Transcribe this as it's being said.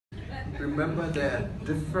remember there are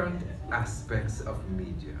different aspects of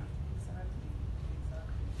media.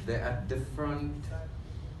 There are different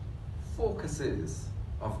focuses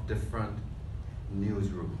of different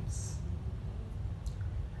newsrooms.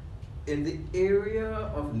 In the area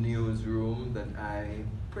of newsroom that I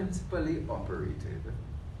principally operated,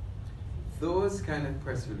 those kind of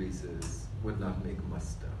press releases would not make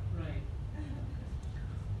muster. Right.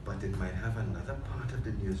 But it might have another part of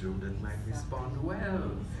the newsroom that might respond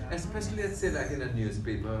well, especially let's say like in a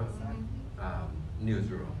newspaper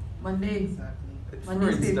newsroom. Monday. For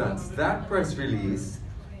instance, that press release,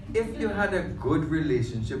 if you had a good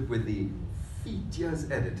relationship with the features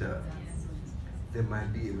editor, they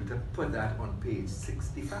might be able to put that on page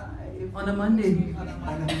 65. On a Monday.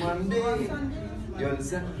 On a Monday. You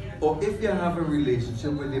understand? Or if you have a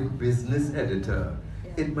relationship with the business editor,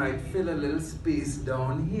 it might fill a little space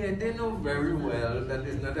down here. They know very well that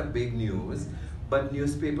it's not a big news, but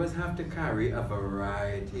newspapers have to carry a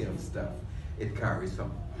variety of stuff. It carries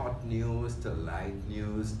from hot news to light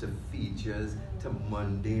news to features to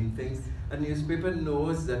mundane things. A newspaper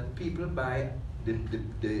knows that people buy the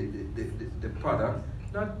product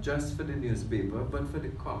not just for the newspaper, but for the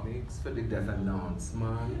comics, for the death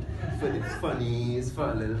announcement, for the funnies,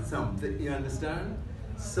 for a little something. You understand?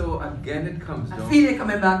 So again, it comes down. I feel like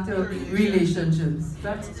coming back to relationships.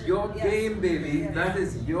 That's your game, baby. That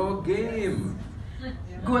is your game.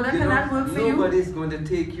 Go, that cannot work for you. Nobody's going to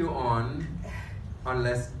take you on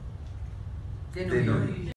unless they know you.